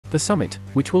The summit,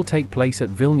 which will take place at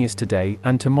Vilnius today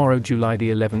and tomorrow July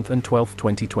the 11th and 12th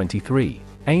 2023,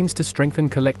 aims to strengthen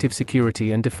collective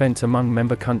security and defense among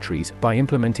member countries by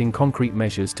implementing concrete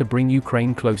measures to bring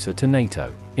Ukraine closer to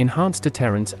NATO, enhance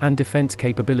deterrence and defense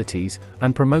capabilities,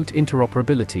 and promote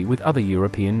interoperability with other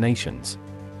European nations.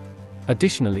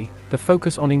 Additionally, the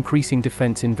focus on increasing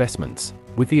defense investments,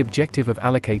 with the objective of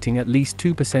allocating at least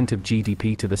 2% of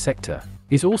GDP to the sector,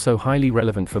 is also highly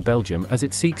relevant for Belgium as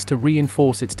it seeks to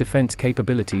reinforce its defense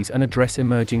capabilities and address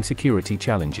emerging security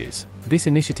challenges. This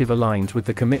initiative aligns with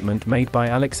the commitment made by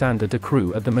Alexander De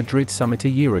Croo at the Madrid summit a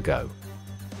year ago.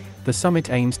 The summit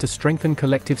aims to strengthen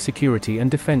collective security and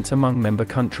defense among member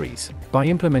countries, by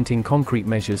implementing concrete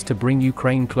measures to bring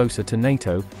Ukraine closer to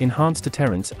NATO, enhance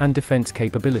deterrence and defense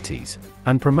capabilities,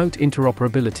 and promote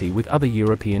interoperability with other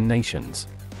European nations.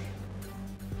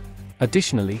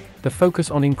 Additionally, the focus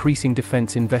on increasing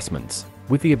defense investments,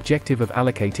 with the objective of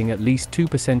allocating at least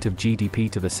 2% of GDP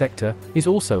to the sector, is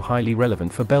also highly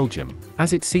relevant for Belgium,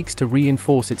 as it seeks to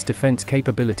reinforce its defense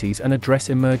capabilities and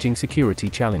address emerging security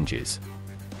challenges.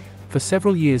 For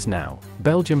several years now,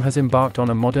 Belgium has embarked on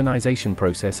a modernization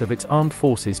process of its armed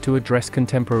forces to address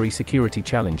contemporary security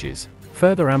challenges,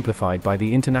 further amplified by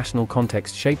the international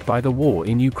context shaped by the war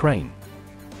in Ukraine.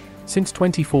 Since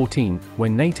 2014,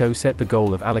 when NATO set the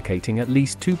goal of allocating at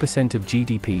least 2% of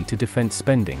GDP to defense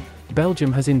spending,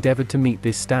 Belgium has endeavored to meet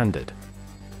this standard.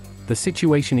 The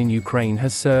situation in Ukraine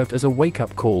has served as a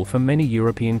wake-up call for many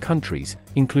European countries,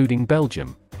 including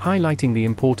Belgium, highlighting the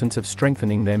importance of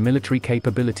strengthening their military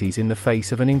capabilities in the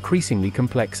face of an increasingly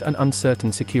complex and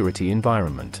uncertain security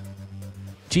environment.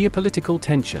 Geopolitical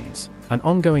tensions and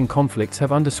ongoing conflicts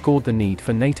have underscored the need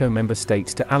for NATO member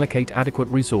states to allocate adequate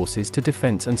resources to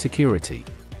defense and security.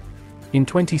 In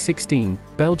 2016,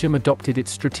 Belgium adopted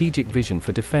its strategic vision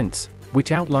for defense,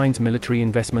 which outlines military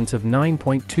investments of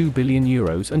 €9.2 billion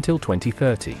until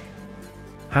 2030.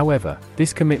 However,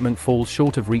 this commitment falls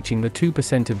short of reaching the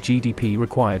 2% of GDP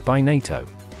required by NATO.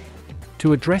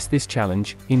 To address this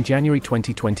challenge, in January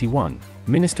 2021,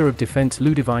 Minister of Defense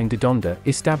Ludivine de Donde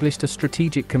established a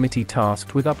strategic committee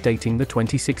tasked with updating the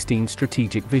 2016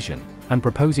 strategic vision, and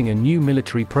proposing a new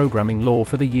military programming law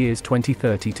for the years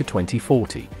 2030 to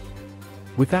 2040.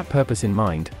 With that purpose in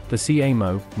mind, the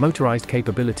CAMO, Motorized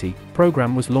Capability,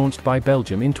 program was launched by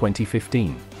Belgium in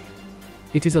 2015.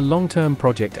 It is a long-term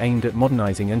project aimed at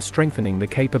modernizing and strengthening the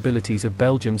capabilities of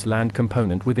Belgium's land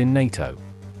component within NATO.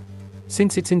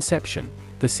 Since its inception,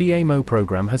 the CAMO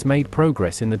program has made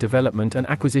progress in the development and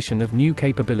acquisition of new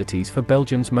capabilities for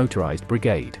Belgium's motorized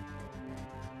brigade.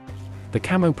 The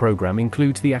CAMO program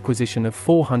includes the acquisition of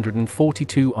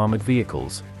 442 armored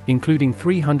vehicles, including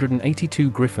 382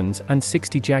 Griffons and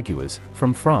 60 Jaguars,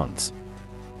 from France.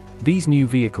 These new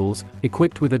vehicles,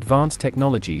 equipped with advanced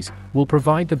technologies, will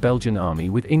provide the Belgian army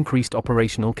with increased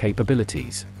operational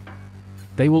capabilities.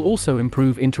 They will also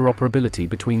improve interoperability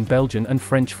between Belgian and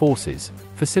French forces,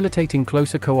 facilitating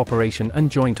closer cooperation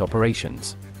and joint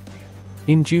operations.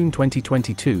 In June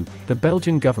 2022, the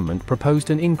Belgian government proposed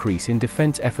an increase in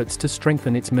defense efforts to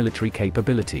strengthen its military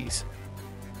capabilities.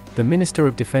 The Minister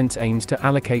of Defense aims to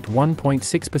allocate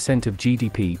 1.6% of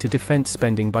GDP to defense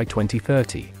spending by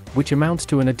 2030, which amounts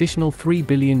to an additional €3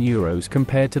 billion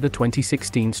compared to the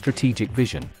 2016 strategic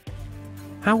vision.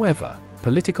 However,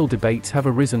 political debates have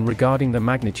arisen regarding the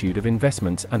magnitude of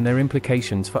investments and their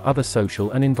implications for other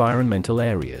social and environmental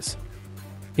areas.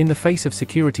 In the face of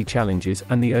security challenges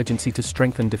and the urgency to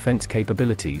strengthen defense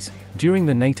capabilities, during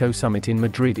the NATO summit in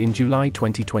Madrid in July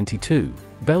 2022,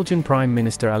 Belgian Prime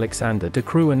Minister Alexander De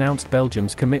Croo announced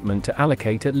Belgium's commitment to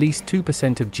allocate at least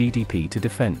 2% of GDP to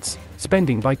defense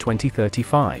spending by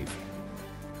 2035.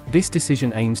 This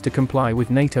decision aims to comply with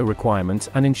NATO requirements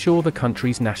and ensure the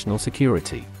country's national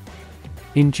security.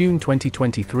 In June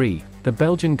 2023, the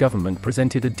Belgian government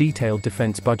presented a detailed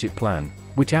defense budget plan,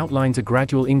 which outlines a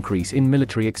gradual increase in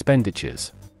military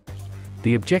expenditures.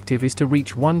 The objective is to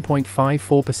reach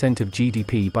 1.54% of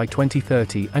GDP by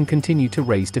 2030 and continue to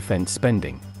raise defense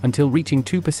spending, until reaching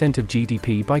 2% of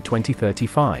GDP by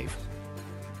 2035.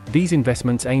 These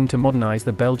investments aim to modernize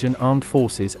the Belgian armed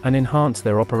forces and enhance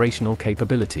their operational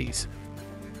capabilities.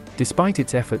 Despite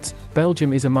its efforts,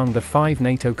 Belgium is among the 5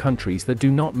 NATO countries that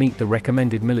do not meet the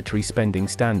recommended military spending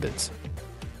standards.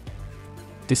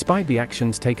 Despite the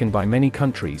actions taken by many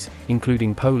countries,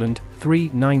 including Poland,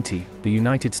 390%, the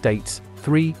United States,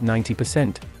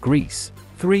 390%, Greece,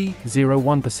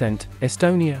 301%,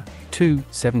 Estonia,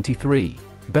 273%,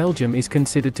 Belgium is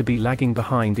considered to be lagging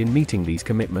behind in meeting these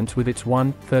commitments with its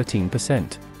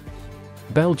 13%.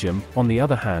 Belgium, on the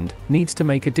other hand, needs to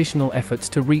make additional efforts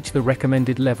to reach the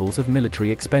recommended levels of military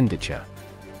expenditure.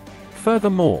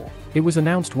 Furthermore, It was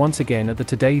announced once again at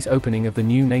today's opening of the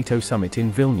new NATO summit in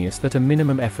Vilnius that a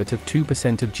minimum effort of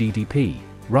 2% of GDP,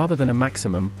 rather than a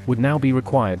maximum, would now be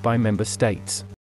required by member states.